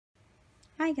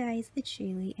Hi guys, it's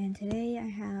Shaylee, and today I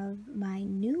have my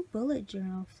new bullet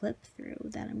journal flip through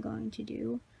that I'm going to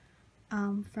do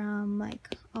from like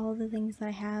all the things that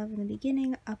I have in the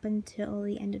beginning up until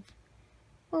the end of,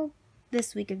 well,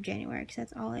 this week of January, because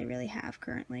that's all I really have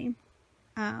currently.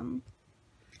 I'm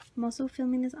also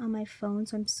filming this on my phone,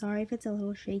 so I'm sorry if it's a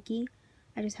little shaky.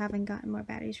 I just haven't gotten more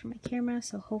batteries for my camera,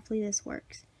 so hopefully this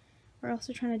works. We're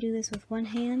also trying to do this with one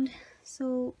hand,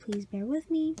 so please bear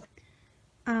with me.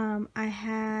 I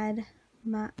had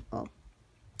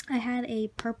a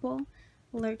purple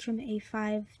Lertrum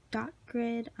A5 dot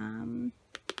grid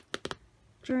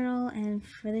journal, and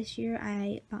for this year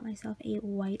I bought myself a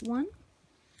white one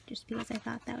just because I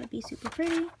thought that would be super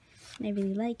pretty and I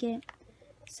really like it.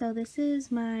 So this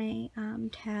is my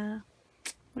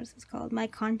what is this called? My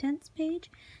contents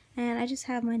page, and I just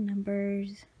have my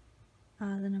numbers,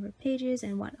 the number of pages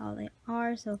and what all they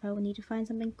are, so if I would need to find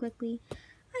something quickly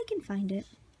I can find it.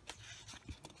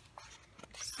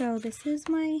 So this is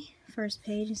my first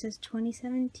page. It says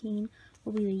 2017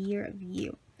 will be the year of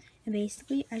you. And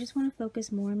basically, I just want to focus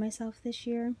more on myself this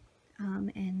year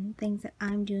and things that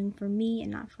I'm doing for me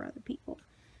and not for other people.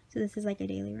 So this is like a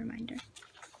daily reminder.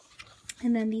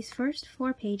 And then these first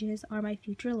 4 pages are my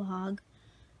future log.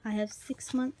 I have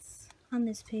 6 months on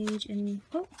this page and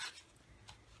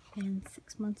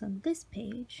 6 months on this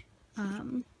page.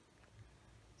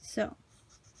 So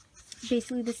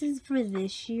basically this is for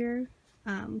this year.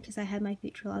 Because I had my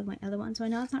future log, my other one, so I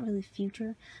know it's not really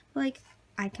future, but like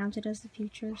I count it as the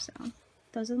future. So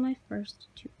those are my first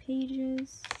 2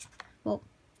 pages, well,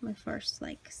 my first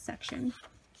like section.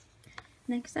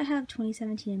 Next I have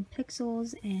 2017 in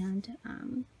pixels, and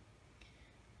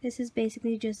this is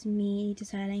basically just me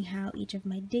deciding how each of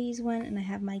my days went, and I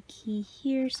have my key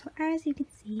here. So as you can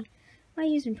see, my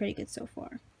year's been pretty good so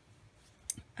far.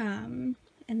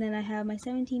 And then I have my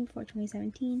 17 for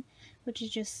 2017, which is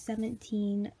just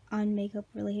 17 on makeup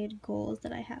related goals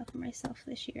that I have for myself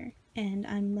this year. And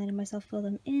I'm letting myself fill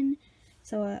them in,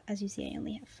 so as you see I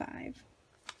only have 5.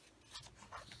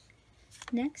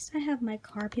 Next I have my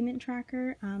car payment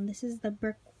tracker. This is the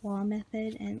brick wall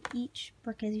method, and each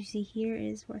brick, as you see here,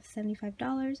 is worth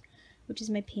 $75, which is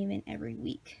my payment every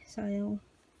week. So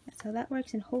that's how that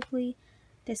works, and hopefully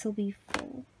this will be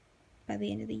full by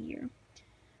the end of the year.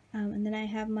 And then I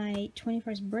have my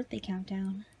 21st birthday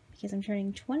countdown because I'm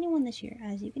turning 21 this year,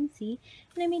 as you can see,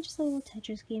 and I made just a little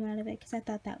Tetris game out of it because I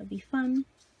thought that would be fun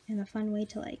and a fun way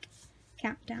to like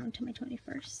count down to my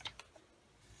 21st.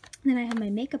 And then I have my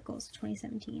makeup goals for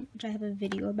 2017, which I have a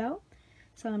video about,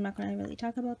 so I'm not going to really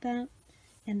talk about that.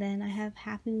 And then I have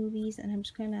happy movies, and I'm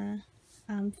just going to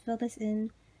fill this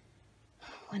in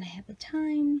when I have the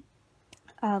time.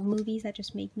 Movies that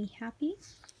just make me happy.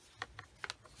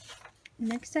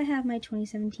 Next I have my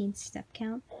 2017 step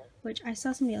count, which I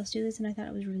saw somebody else do this and I thought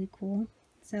it was really cool.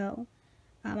 So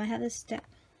I have this step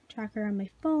tracker on my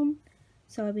phone,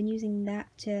 so I've been using that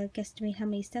to guesstimate how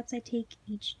many steps I take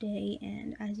each day,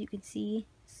 and as you can see,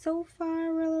 so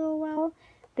far we're a little well.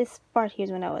 This part here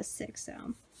is when I was 6,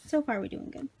 so far we're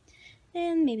doing good.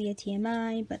 And maybe a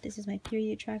TMI, but this is my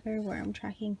period tracker where I'm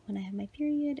tracking when I have my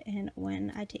period and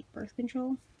when I take birth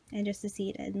control, and just to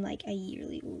see it in like a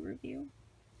yearly overview.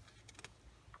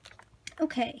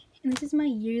 Okay, and this is my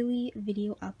yearly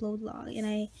video upload log,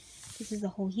 and this is the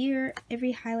whole year.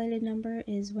 Every highlighted number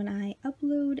is when I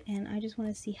upload, and I just want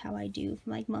to see how I do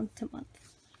from like month to month.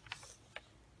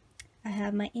 I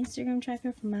have my Instagram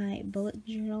tracker for my bullet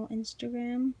journal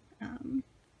Instagram, and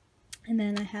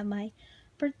then I have my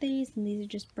birthdays, and these are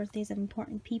just birthdays of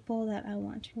important people that I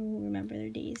want to remember their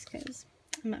days because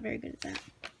I'm not very good at that.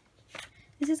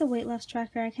 This is a weight loss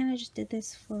tracker. I kind of just did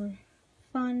this for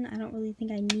fun. I don't really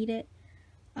think I need it.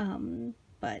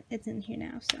 But it's in here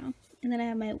now, so. And then I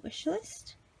have my wish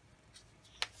list.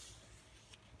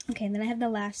 Okay, and then I have the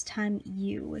last time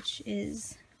you, which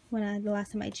is when the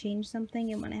last time I changed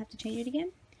something and when I have to change it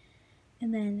again.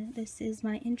 And then this is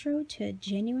my intro to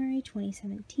January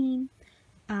 2017.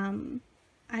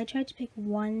 I tried to pick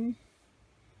one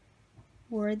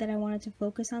word that I wanted to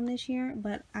focus on this year,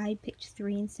 but I picked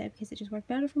 3 instead because it just worked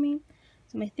better for me.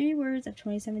 So my 3 words of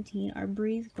 2017 are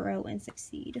breathe, grow, and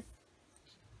succeed.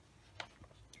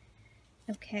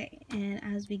 Okay, and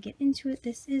as we get into it,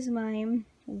 this is my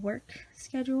work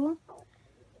schedule,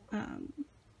 and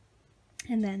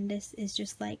then this is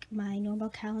just like my normal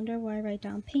calendar where I write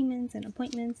down payments and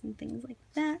appointments and things like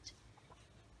that.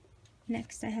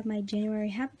 Next I have my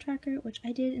January habit tracker, which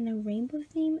I did in a rainbow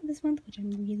theme this month, which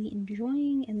I'm really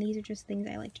enjoying, and these are just things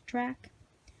I like to track.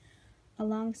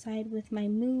 Alongside with my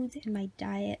moods and my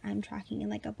diet, I'm tracking in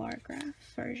like a bar graph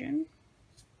version.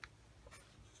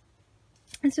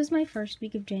 This was my first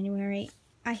week of January,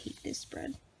 I hate this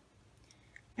spread.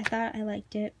 I thought I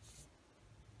liked it,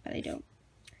 but I don't.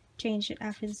 Changed it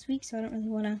after this week, so I don't really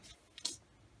want to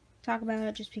talk about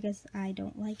it just because I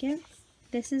don't like it.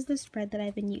 This is the spread that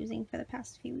I've been using for the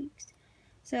past few weeks.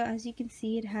 So as you can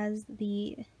see, it has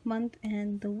the month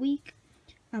and the week,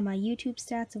 my YouTube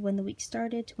stats of when the week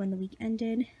started to when the week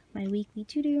ended, my weekly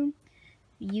to-do,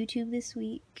 YouTube this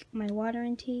week, my water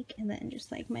intake, and then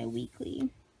just like my weekly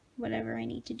whatever I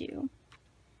need to do.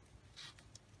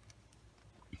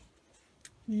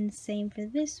 And same for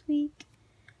this week.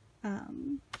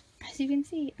 As you can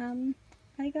see,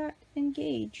 I got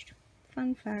engaged.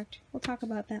 Fun fact. We'll talk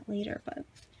about that later, but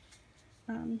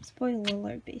spoiler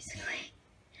alert, basically.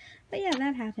 But yeah,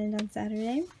 that happened on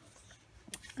Saturday.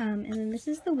 And then this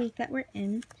is the week that we're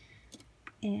in,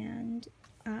 and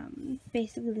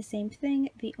basically the same thing.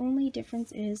 The only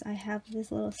difference is I have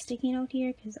this little sticky note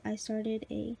here because I started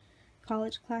a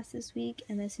college class this week,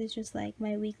 and this is just like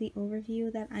my weekly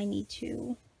overview that I need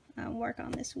to work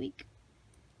on this week.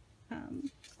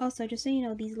 Also, just so you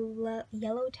know, these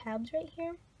yellow tabs right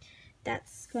here,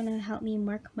 that's gonna help me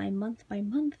mark my month by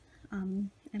month,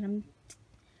 and I'm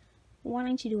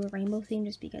wanting to do a rainbow theme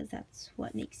just because that's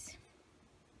what makes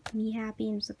me happy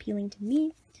and is appealing to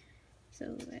me.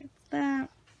 So there's that.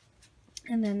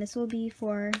 And then this will be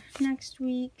for next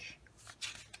week.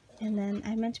 And then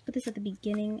I meant to put this at the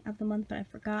beginning of the month, but I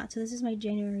forgot. So this is my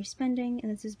January spending,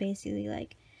 and this is basically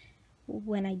like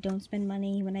when I don't spend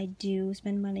money, when I do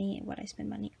spend money, and what I spend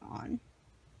money on.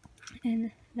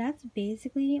 And that's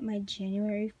basically my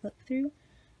January flip through.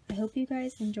 I hope you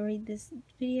guys enjoyed this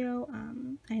video.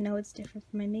 I know it's different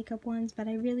from my makeup ones, but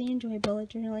I really enjoy bullet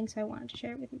journaling, so I wanted to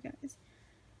share it with you guys.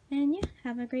 And yeah,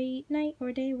 have a great night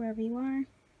or day wherever you are,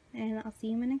 and I'll see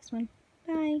you in my next one.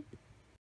 Bye!